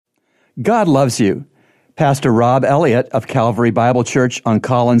God loves you. Pastor Rob Elliott of Calvary Bible Church on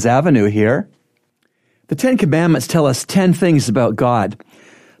Collins Avenue here. The Ten Commandments tell us 10 things about God.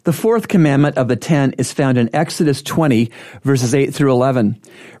 The fourth commandment of the 10 is found in Exodus 20, verses 8 through 11.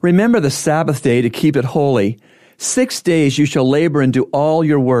 Remember the Sabbath day to keep it holy. 6 days you shall labor and do all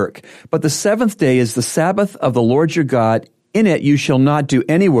your work, but the seventh day is the Sabbath of the Lord your God. In it you shall not do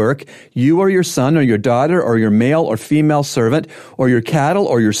any work, you or your son or your daughter or your male or female servant or your cattle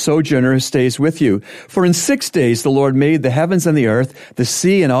or your sojourner who stays with you. For in 6 days the Lord made the heavens and the earth, the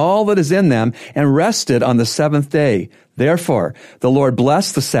sea and all that is in them, and rested on the seventh day. Therefore, the Lord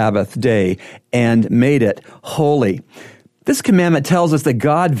blessed the Sabbath day and made it holy. This commandment tells us that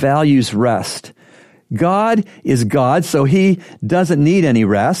God values rest. God is God, so he doesn't need any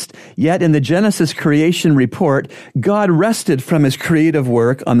rest. Yet in the Genesis creation report, God rested from his creative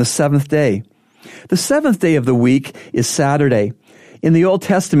work on the seventh day. The seventh day of the week is Saturday. In the Old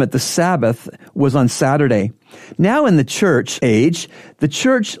Testament, the Sabbath was on Saturday. Now in the church age, the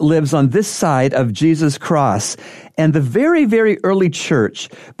church lives on this side of Jesus' cross. And the very, very early church,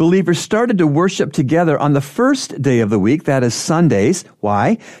 believers started to worship together on the first day of the week, that is Sundays.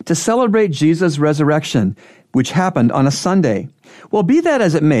 Why? To celebrate Jesus' resurrection, which happened on a Sunday. Well, be that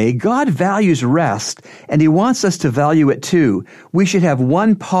as it may, God values rest, and he wants us to value it too. We should have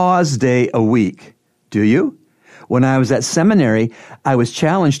one pause day a week. Do you? When I was at seminary, I was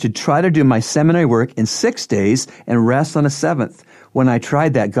challenged to try to do my seminary work in 6 days and rest on a seventh. When I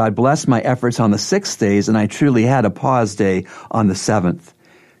tried that, God blessed my efforts on the 6 days, and I truly had a pause day on the seventh.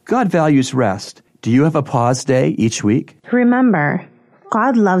 God values rest. Do you have a pause day each week? Remember,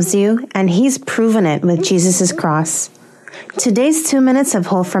 God loves you, and he's proven it with Jesus' cross. Today's 2 Minutes of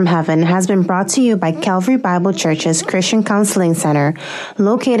Hope from Heaven has been brought to you by Calvary Bible Church's Christian Counseling Center,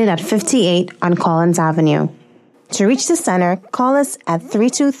 located at 58 on Collins Avenue. To reach the center, call us at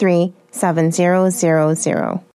 323-7000.